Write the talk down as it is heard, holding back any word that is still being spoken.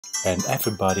and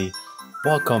everybody,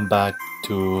 welcome back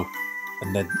to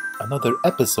another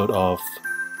episode of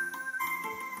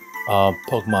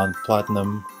Pokemon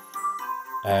Platinum,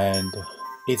 and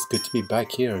it's good to be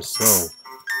back here. So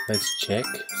let's check.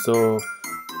 So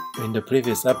in the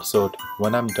previous episode,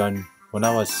 when I'm done, when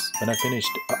I finished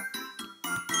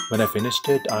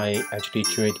it, I actually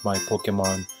trained my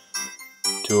Pokemon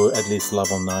to at least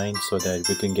level 9 so that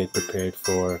we can get prepared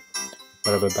for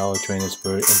whatever battle trainers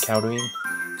we're encountering.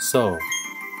 So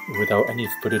without any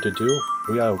further ado,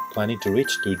 we are planning to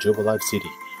reach to Jubilife City.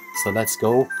 So let's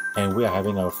go, and we are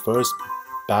having our first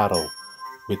battle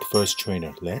with first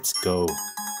trainer. Let's go.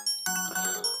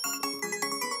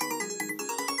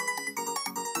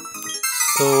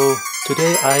 So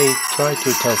today I tried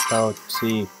to test out,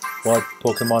 see what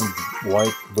Pokemon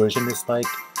White version is like,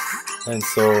 and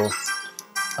so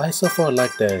I so far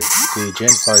like the Gen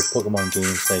 5 Pokemon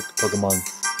games like Pokemon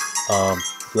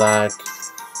Black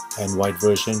and White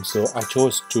version. So I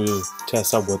chose to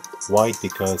test out with White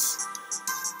because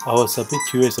I was a bit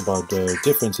curious about the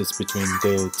differences between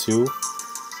the two.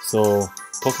 So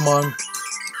Pokemon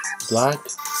Black,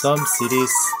 some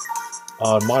cities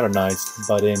are modernized,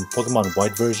 but in Pokemon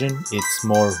White version, it's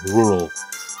more rural.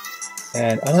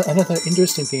 And another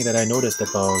interesting thing that I noticed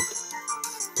about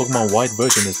Pokemon White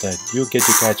version is that you get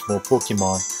to catch more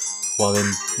Pokemon, while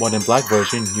in Black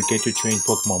version you get to train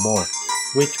Pokemon more,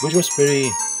 which was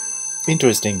very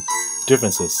interesting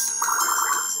differences.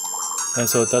 And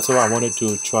so that's why I wanted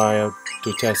to try out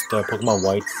to test Pokemon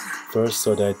White first,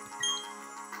 so that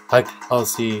I'll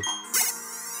see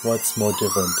what's more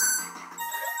different.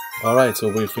 Alright,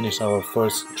 so we finished our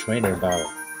first trainer battle.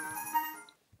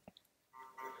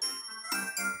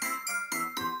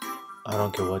 I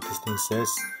don't care what this thing says.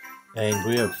 And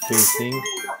we're facing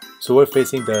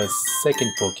the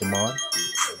second Pokemon.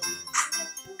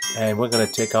 And we're gonna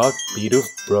take out Bidoof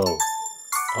Bro.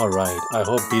 Alright, I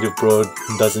hope Bidoof Bro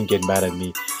doesn't get mad at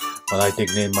me while I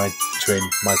nickname my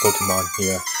Pokemon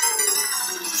here.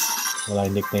 While I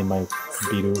nickname my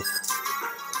Bidoof.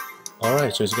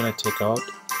 Alright, so he's gonna take out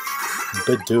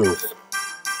Bidoof.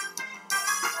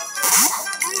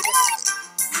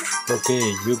 Okay,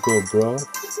 you go, bro.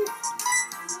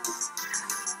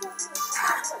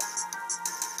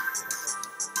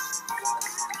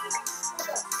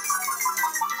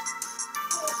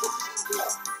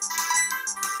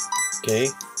 Okay.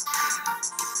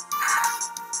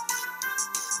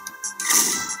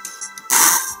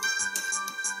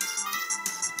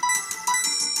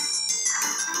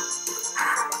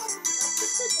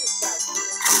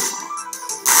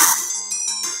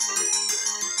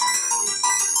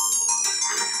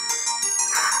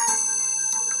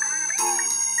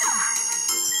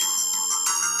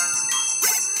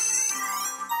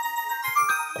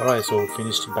 Alright, so we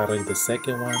finished battling the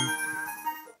second one.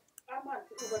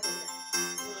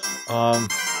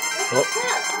 Oh,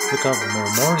 look up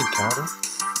more encounter.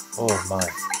 Oh my.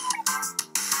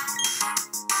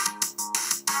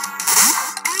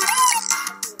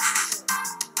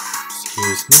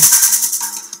 Excuse me.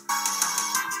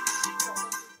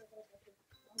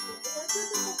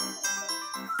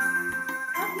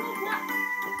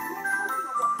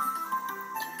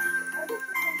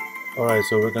 Alright,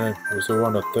 so we're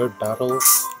on the third battle,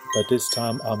 but this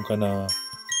time I'm gonna,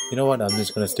 you know what? I'm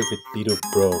just gonna stick with Bidoof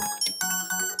Bro.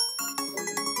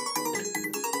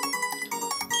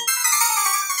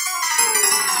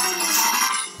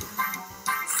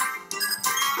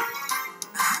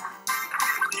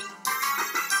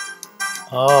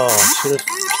 Oh, I should have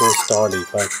chose Starly,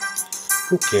 but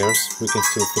who cares? We can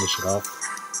still finish it off.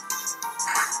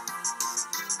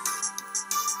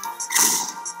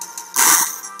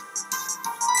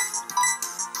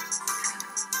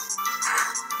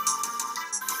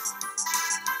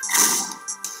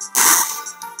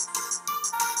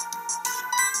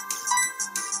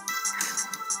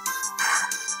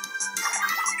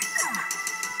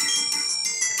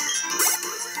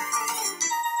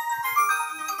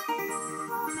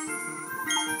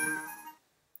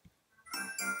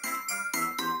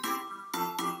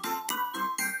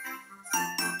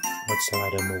 What's the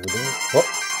item over there? Oh!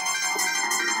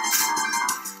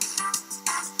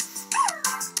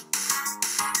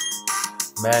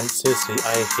 Man, seriously, I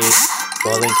hate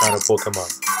ball encounter Pokemon.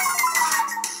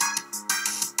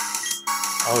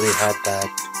 I already had that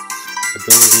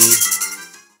ability.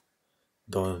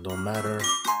 Don't matter.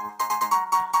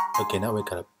 Okay, now we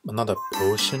got another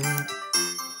potion.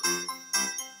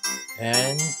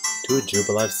 And to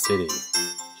Jubilife City.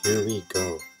 Here we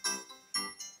go.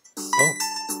 Oh,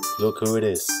 look who it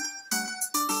is.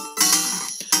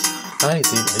 Hi,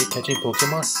 Zin, are you catching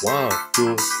Pokemon? Wow,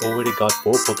 you already got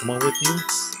 4 Pokemon with you?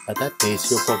 At that pace,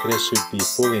 your Poketch should be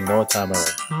full in no time at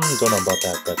all. Don't know about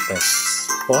that, but then.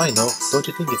 Oh, I know. Don't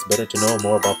you think it's better to know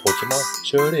more about Pokemon?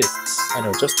 Sure it is. I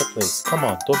know just the place. Come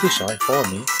on, don't be shy. Follow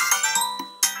me.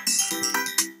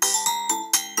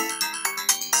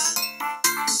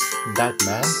 That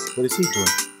man? What is he doing?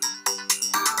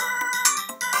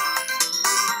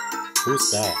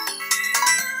 Who's that?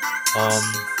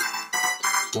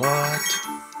 What?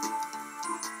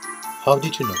 How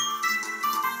did you know?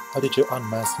 How did you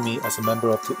unmask me as a member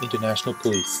of the International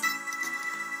Police?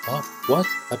 Huh? What?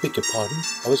 I beg your pardon?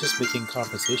 I was just making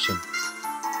conversation.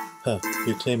 Huh,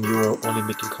 you claim you were only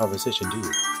making conversation, do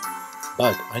you?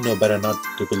 But I know better not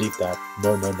to believe that.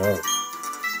 No, no, no.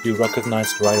 You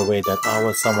recognized right away that I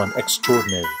was someone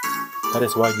extraordinary. That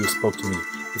is why you spoke to me,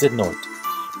 is it not?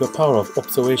 Your power of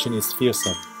observation is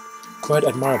fearsome. Quite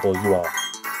admirable you are.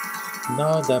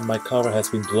 Now that my cover has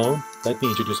been blown, let me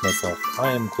introduce myself.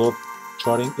 I am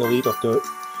globe-trotting elite of the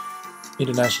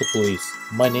International Police.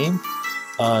 My name?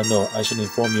 No, I should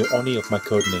inform you only of my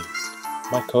code name.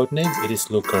 My code name? It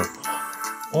is Looker.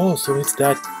 Oh, so it's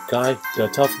that guy, the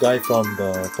tough guy from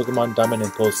the Pokemon Diamond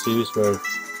and Pearl series where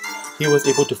he was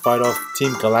able to fight off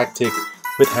Team Galactic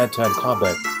with hand-to-hand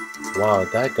combat. Wow,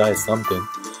 that guy is something.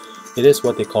 It is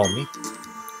what they call me.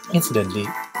 Incidentally,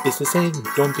 is the saying,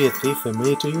 don't be a thief,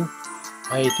 familiar to you?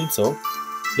 I think so.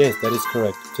 Yes, that is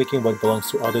correct. Taking what belongs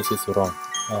to others is wrong.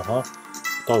 I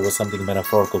thought it was something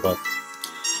metaphorical, but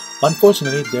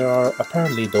unfortunately, there are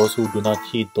apparently those who do not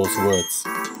heed those words.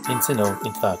 In Sinnoh,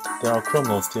 in fact, there are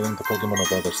criminals stealing the Pokemon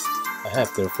of others. I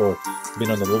have, therefore,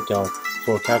 been on the lookout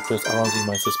for characters arousing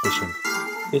my suspicion.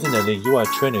 Incidentally, you are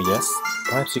a trainer, yes?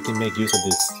 Perhaps you can make use of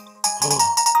this.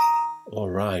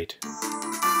 Alright.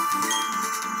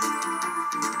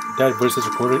 That verse is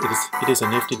recorded. It is a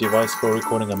nifty device for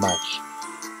recording a match.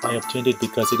 I obtained it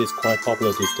because it is quite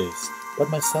popular these days. But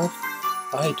myself,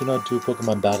 I do not do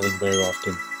Pokemon battling very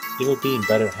often. It will be in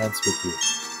better hands with you.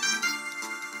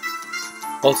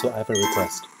 Also, I have a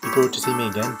request. If you were to see me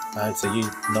again, I'd say you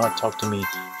not talk to me,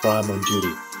 for I'm on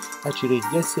duty. Actually,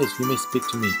 yes, you may speak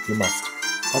to me. You must.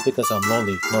 Not because I'm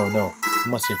lonely. No.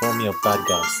 You must inform me of bad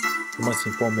guys. You must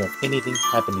inform me of any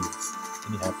happenings.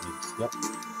 Yep.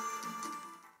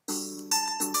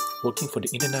 Working for the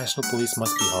International Police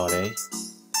must be hard, eh?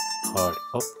 Hard.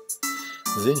 Oh.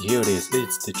 Then here it is.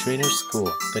 It's the trainer's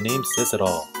school. The name says it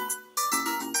all.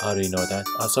 How do you know that?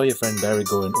 I saw your friend Barry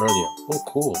go in earlier. Oh,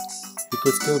 cool. You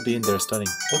could still be in there studying.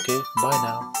 Okay, bye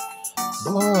now.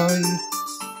 Bye!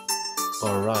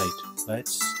 Alright,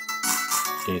 let's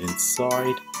get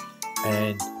inside.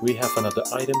 And we have another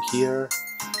item here.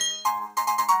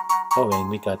 Oh, and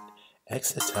we got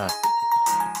X attack.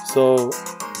 So,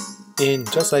 in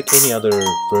just like any other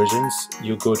versions,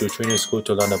 you go to trainer school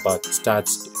to learn about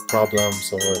stats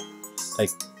problems or like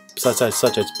such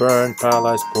as burn,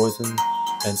 paralyze, poison,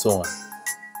 and so on.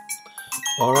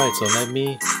 Alright, so let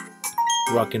me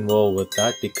rock and roll with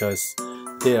that because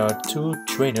there are two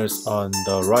trainers on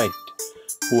the right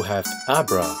who have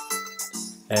Abra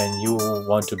and you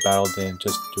want to battle them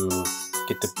just to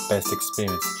get the best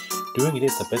experience. Doing it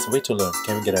is the best way to learn.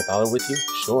 Can we get a battle with you?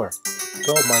 Sure.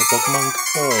 Go my Pokemon,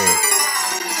 go!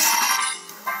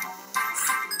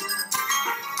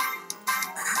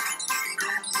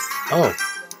 Oh,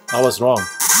 I was wrong.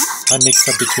 I mixed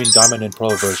up between Diamond and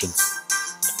Pearl versions.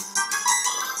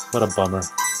 What a bummer.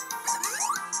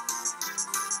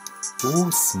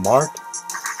 Ooh, smart.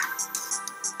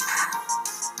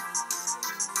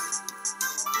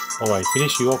 Oh, I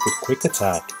finish you off with quick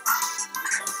attack.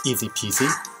 Easy peasy.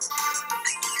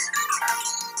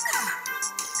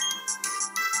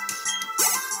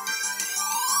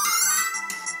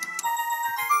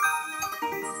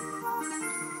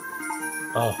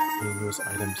 Oh, we use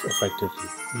items effectively.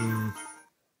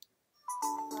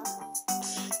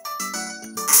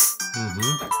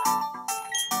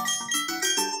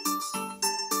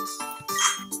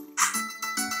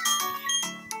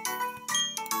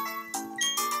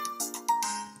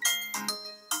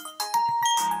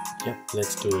 Yep,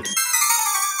 let's do it.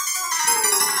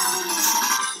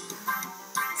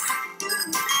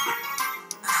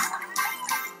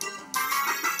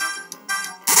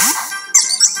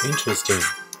 Interesting.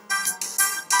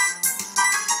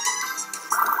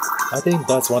 I think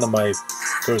that's one of my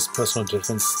first personal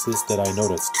differences that I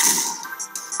noticed.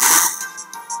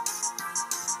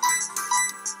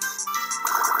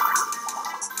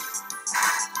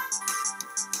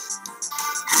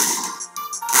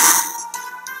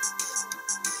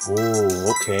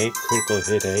 Oh, okay, critical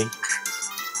hit, eh?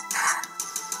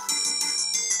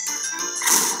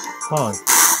 Huh,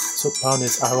 so Pound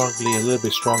is ironically a little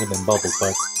bit stronger than Bubble,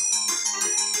 but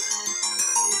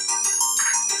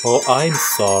Oh, I'm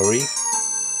sorry.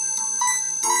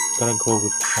 Gonna go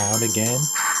with pound again.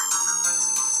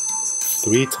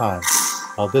 3 times.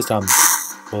 Well, this time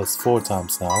was 4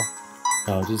 times now.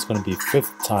 Now this is gonna be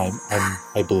 5th time,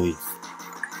 I believe.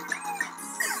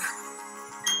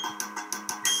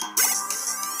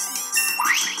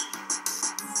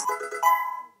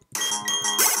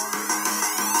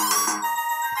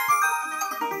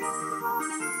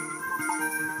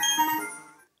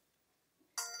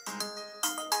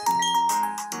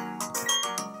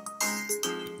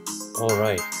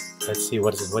 Alright, let's see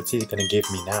what's he gonna give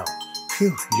me now.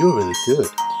 Phew, you're really good.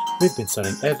 We've been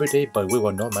studying every day, but we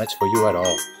were no match for you at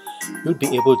all. You'd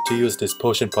be able to use this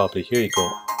potion properly. Here you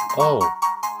go. Oh.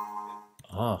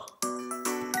 Ah.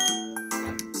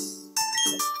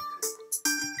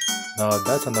 Now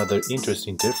that's another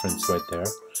interesting difference right there.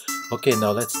 Okay,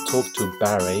 now let's talk to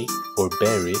Barry or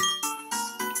Barry.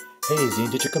 Hey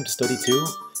Zine, did you come to study too?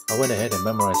 I went ahead and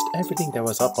memorized everything that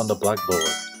was up on the blackboard.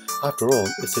 After all,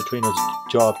 it's the trainer's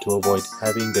job to avoid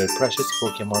having their precious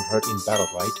Pokemon hurt in battle,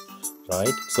 right?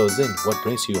 Right? So Zin, what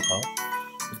brings you, huh?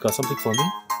 You've got something for me?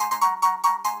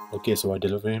 Okay, so I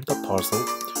deliver him the parcel.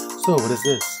 So what is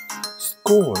this?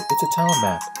 Score! It's a town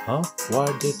map, huh? Why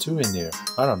are there 2 in there?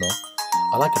 I don't know.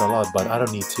 I like it a lot, but I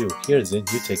don't need 2. Here, Zin,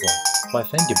 you take one. Why,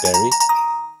 thank you, Barry.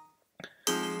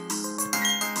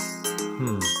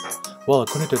 Well,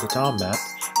 according to the town map,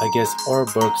 I guess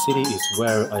Oreburgh City is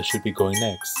where I should be going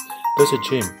next. There's a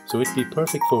gym, so it'd be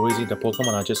perfect for raising the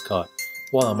Pokemon I just caught,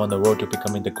 while I'm on the road to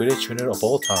becoming the greatest trainer of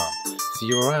all time. See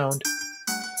you around.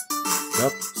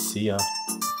 Yup, see ya.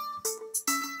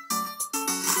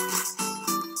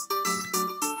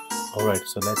 Alright,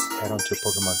 so let's head on to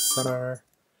Pokemon Center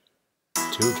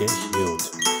to get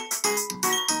healed.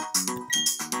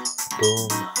 Boom.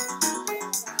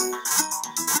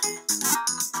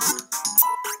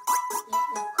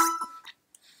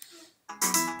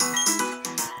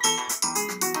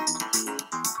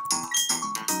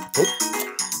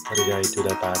 Why did I do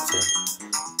that by accident?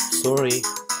 Sorry.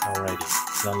 Alrighty,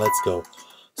 now let's go.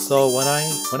 So when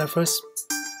I first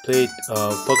played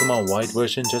Pokemon White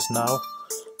version just now,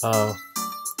 I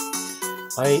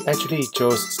actually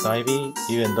chose Snivy,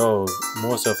 even though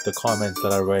most of the comments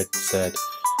that I read said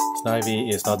Snivy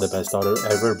is not the best starter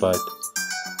ever, but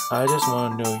I just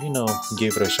want to,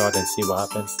 give it a shot and see what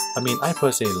happens. I mean, I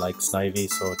personally like Snivy,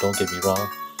 so don't get me wrong.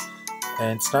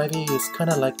 And Snivy is kind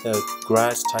of like the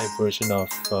grass type version of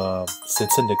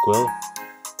Cyndaquil.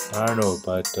 I don't know,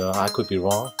 but I could be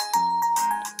wrong.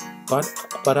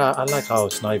 But I like how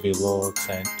Snivy looks,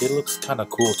 and it looks kind of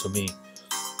cool to me.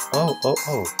 Oh,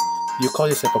 you call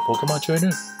yourself a Pokemon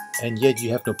trainer? And yet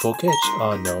you have no Poketch?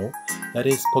 No, that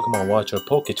is Pokemon Watch or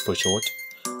Poketch for short.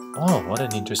 Oh, what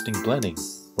an interesting blending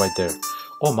right there.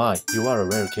 Oh my, you are a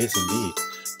rare case indeed.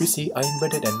 You see, I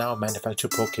invented and now manufacture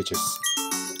Poketches.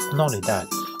 Not only that,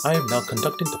 I am now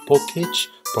conducting the Poketch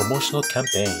promotional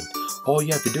campaign. All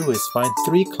you have to do is find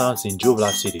 3 clowns in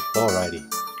Jubilife City. Alrighty,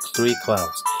 3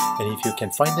 clowns. And if you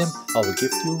can find them, I will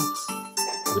gift you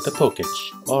with the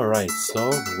Poketch. Alright,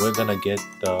 so we're gonna get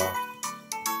the...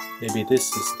 Maybe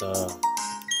this is the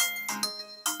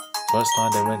first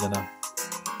time that we're gonna...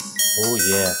 Oh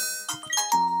yeah.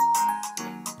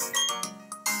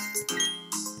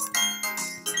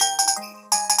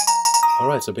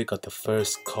 Alright, so we got the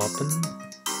first coupon.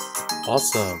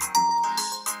 Awesome.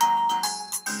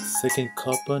 Second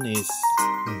coupon is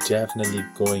definitely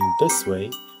going this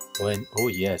way. When oh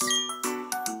yes.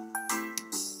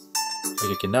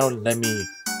 Okay, now let me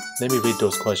read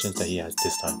those questions that he has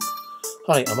this time.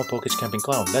 Hi, I'm a Poketch camping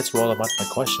clown. Let's roll about my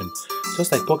question.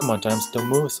 Just like Pokemon times, the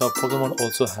moves of Pokemon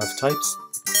also have types?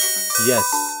 Yes.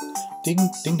 Ding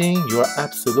ding ding, you are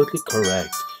absolutely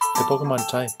correct. The Pokemon's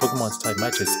type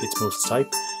matches its move's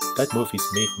type. That move is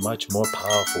made much more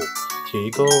powerful. Here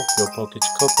you go, your Poketch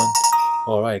coupon.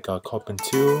 Alright, got coupon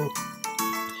 2.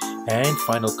 And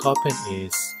final coupon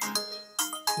is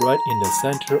right in the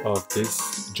center of this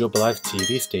Jubilife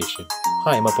TV station.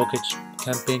 Hi, I'm a Poketch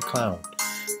campaign clown.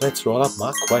 Let's roll up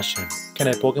my question. Can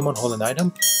a Pokemon hold an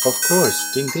item? Of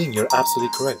course. Ding ding, you're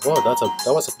absolutely correct. Wow, that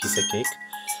was a piece of cake.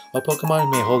 A Pokemon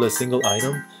may hold a single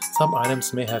item. Some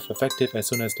items may have effective as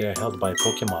soon as they are held by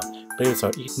Pokemon. Players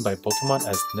are eaten by Pokemon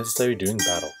as necessary during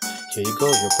battle. Here you go,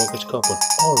 your Poketch coupon.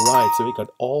 Alright, so we got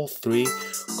all 3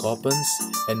 coupons.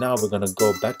 And now we're gonna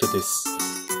go back to this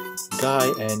guy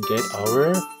and get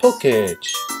our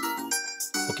Poketch.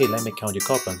 Okay, let me count your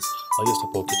coupons. I'll use the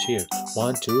Poketch here.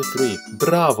 1, 2, 3.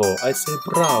 Bravo! I say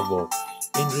bravo!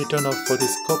 In return for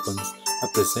these coupons, I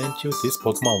present you this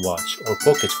Pokemon Watch, or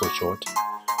Poketch for short.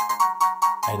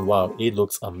 And wow, it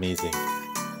looks amazing.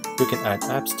 You can add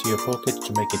apps to your Poketch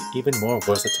to make it even more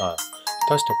versatile.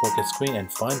 Touch the Poketch screen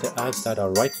and find the apps that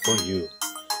are right for you.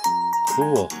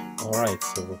 Cool. Alright,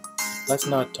 so let's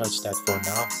not touch that for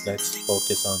now. Let's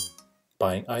focus on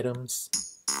buying items.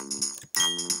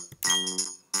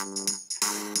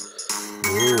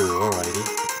 Ooh, alrighty.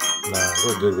 Nah,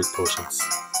 we're good with potions.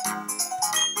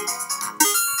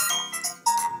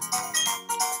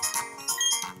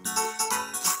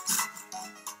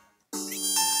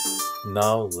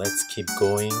 Now let's keep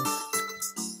going.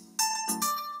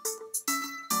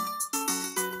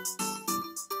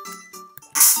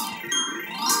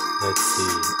 Let's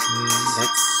see.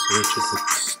 Let's switch it with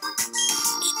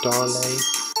Starlight.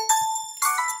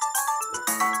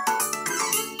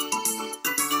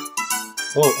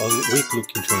 Oh, a weak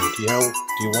looking trainer. Do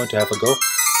you want to have a go?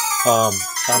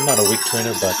 I'm not a weak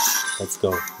trainer, but let's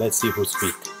go. Let's see who's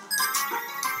weak.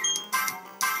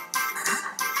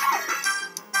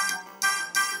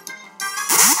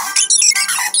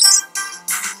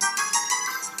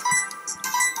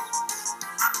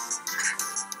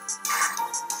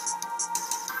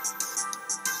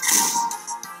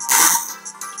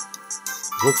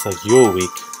 Looks like you're weak.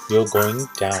 You're going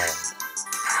down.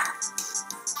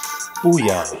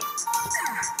 Booyah!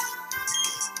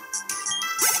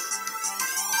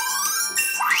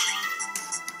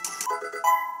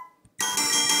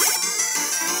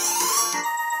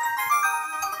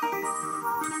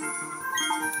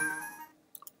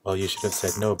 Well, you should have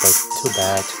said no, but too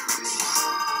bad.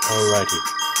 Alrighty.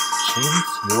 James,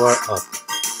 you are up.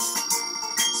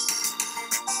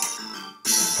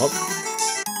 Oh.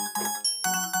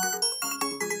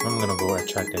 I'm gonna go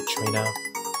attract that trainer.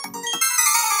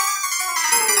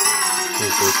 Okay,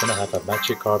 so it's gonna have a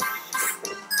Magikarp.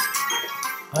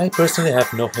 I personally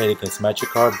have no hate against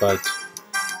Magikarp, but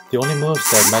the only moves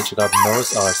that Magikarp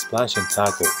knows are Splash and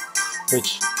Tackle,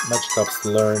 which Magikarps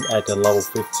learn at the level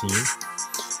 15.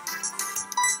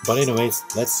 But anyways,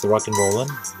 let's rock and roll on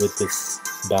with this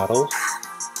battle.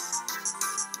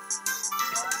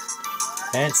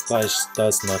 And Splash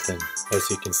does nothing, as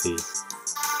you can see.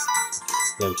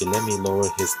 Okay, let me lower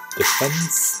his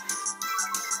defense.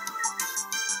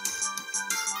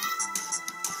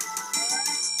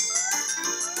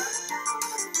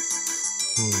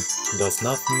 Does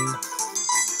nothing.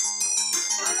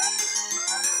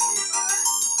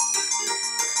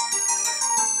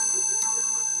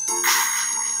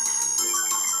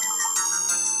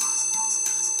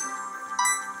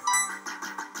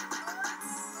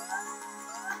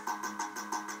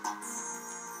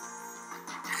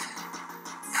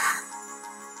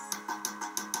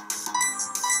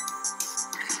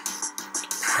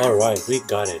 Alright, we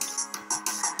got it.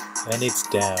 And it's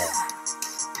down.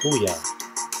 Booyah.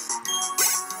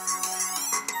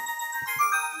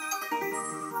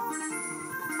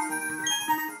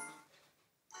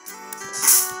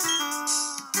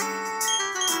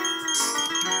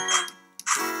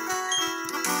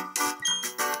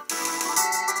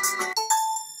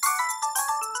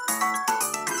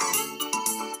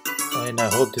 And I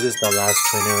hope this is the last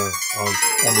trainer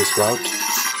on this route.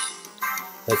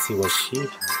 Let's see what she has.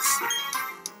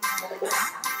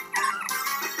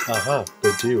 Aha,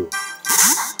 Badoo.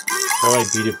 Alright,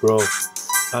 beat it, bro.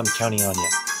 I'm counting on you.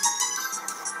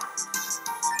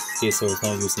 Okay, so it's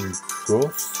now using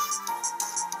growth,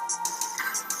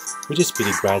 which is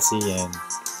pretty grassy and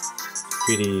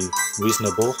pretty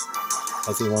reasonable,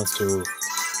 as it wants to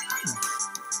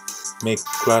make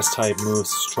grass type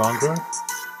moves stronger.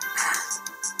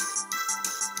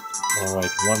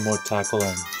 Alright, one more tackle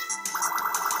and...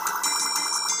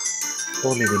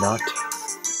 or maybe not.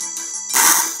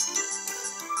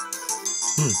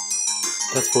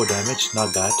 That's 4 damage,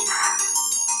 not bad.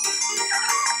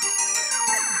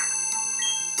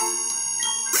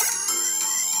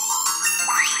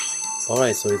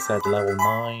 Alright, so it's at level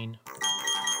 9.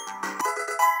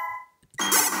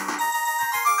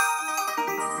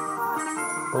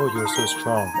 Oh, you're so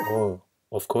strong. Oh,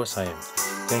 of course I am.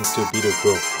 Thanks to Beetle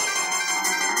Growth.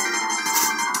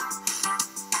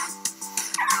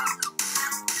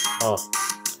 Oh,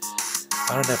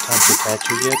 I don't have time to catch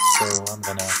you yet, so I'm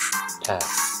gonna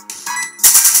pass.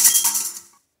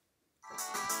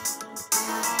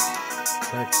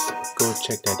 Let's go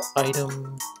check that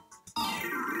item.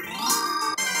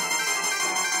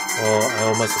 Oh, I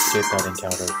almost escaped that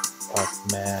encounter. Oh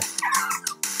man.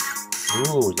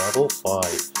 Ooh, level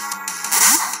 5.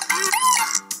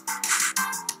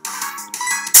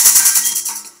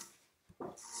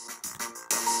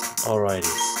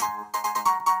 Alrighty.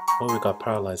 Oh, we got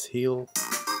Paralyzed Heal.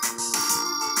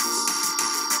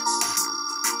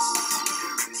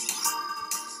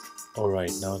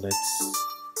 Alright, now let's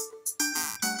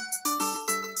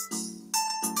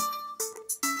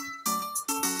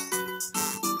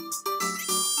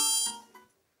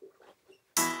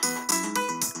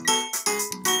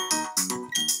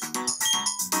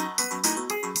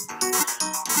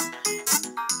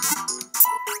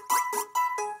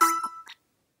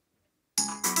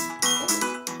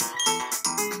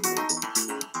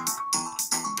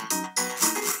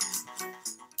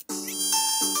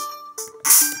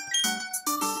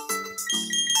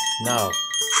Now,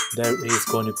 there is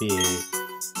going to be a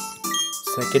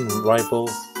second rival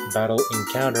battle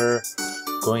encounter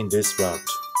going this route.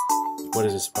 What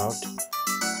is this route?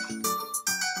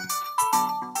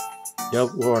 Yep,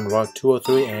 we're on route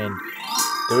 203 and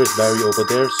there is Barry over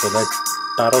there, so let's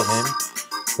battle him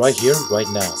right here, right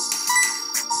now.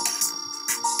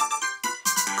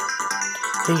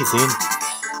 Hey Zin,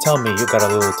 tell me you got a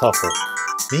little tougher.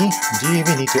 Me? Do you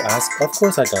even need to ask? Of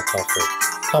course I got tougher.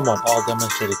 Come on, I'll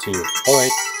demonstrate it to you.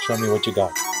 Alright, show me what you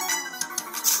got.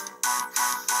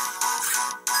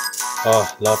 Oh,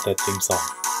 love that theme song.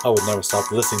 I would never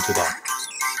stop listening to that.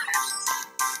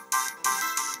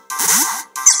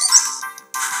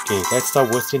 Okay, let's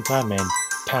stop wasting time and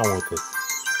pound with it.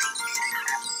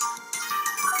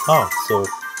 Ah, so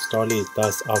Starly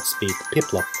does outspeed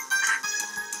Piplup.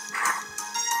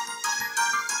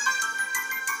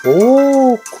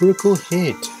 Oh, critical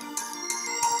hit.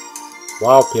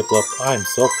 Wow, Piplup, I'm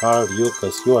so proud of you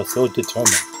because you are so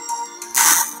determined.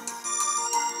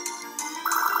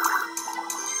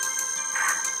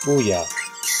 Oh yeah.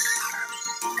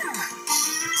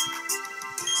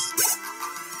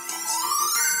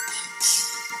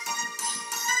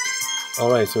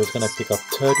 Alright, so it's gonna pick up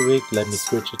third week. Let me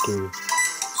switch it to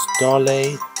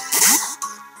Starly.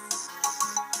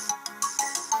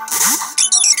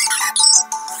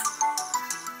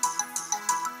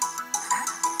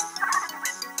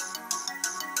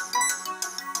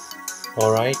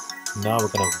 Alright, now we're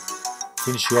gonna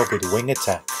finish you off with wing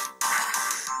attack.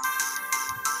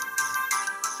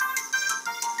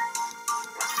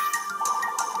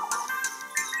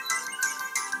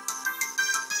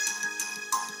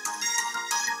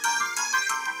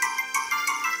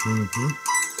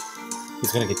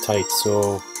 It's gonna get tight,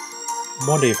 so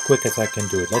wonder if quick attack can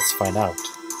do it. Let's find out.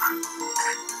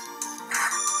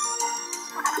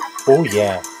 Oh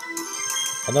yeah,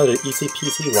 another easy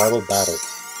peasy rival battle.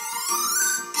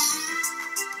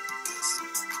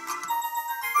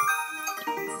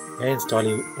 And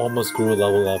Starly almost grew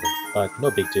level 11, but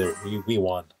no big deal, we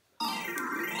won.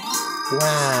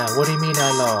 Wow, what do you mean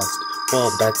I lost?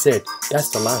 Well, that's it. That's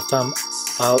the last time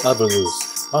I'll ever lose.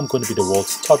 I'm going to be the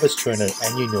world's toughest trainer,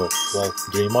 and you know it. Well,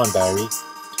 dream on, Barry.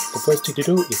 The first thing to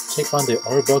do is take on the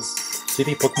Jubilife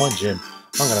City Pokemon Gym.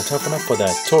 I'm gonna toughen up for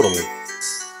that, totally.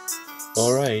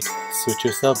 Alright, suit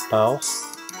yourself, pal.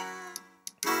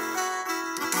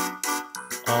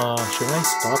 Should I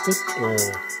stop it, or...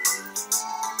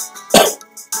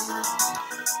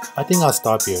 I think I'll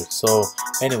stop here. So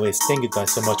anyways, thank you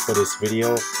guys so much for this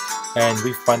video, and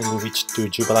we finally reached to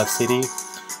Jubilife City,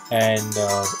 and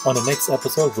on the next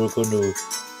episode we're going to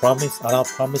I'll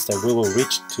promise that we will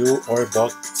reach to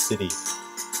Jubilife City,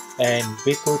 and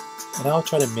I'll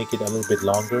try to make it a little bit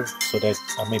longer so that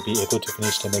I may be able to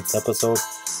finish the next episode.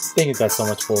 Thank you guys so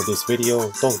much for this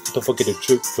video. Don't forget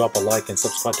to drop a like and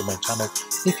subscribe to my channel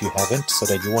if you haven't, so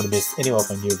that you won't miss any of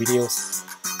my new videos.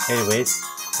 Anyways,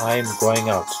 I'm going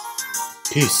out.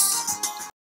 Peace.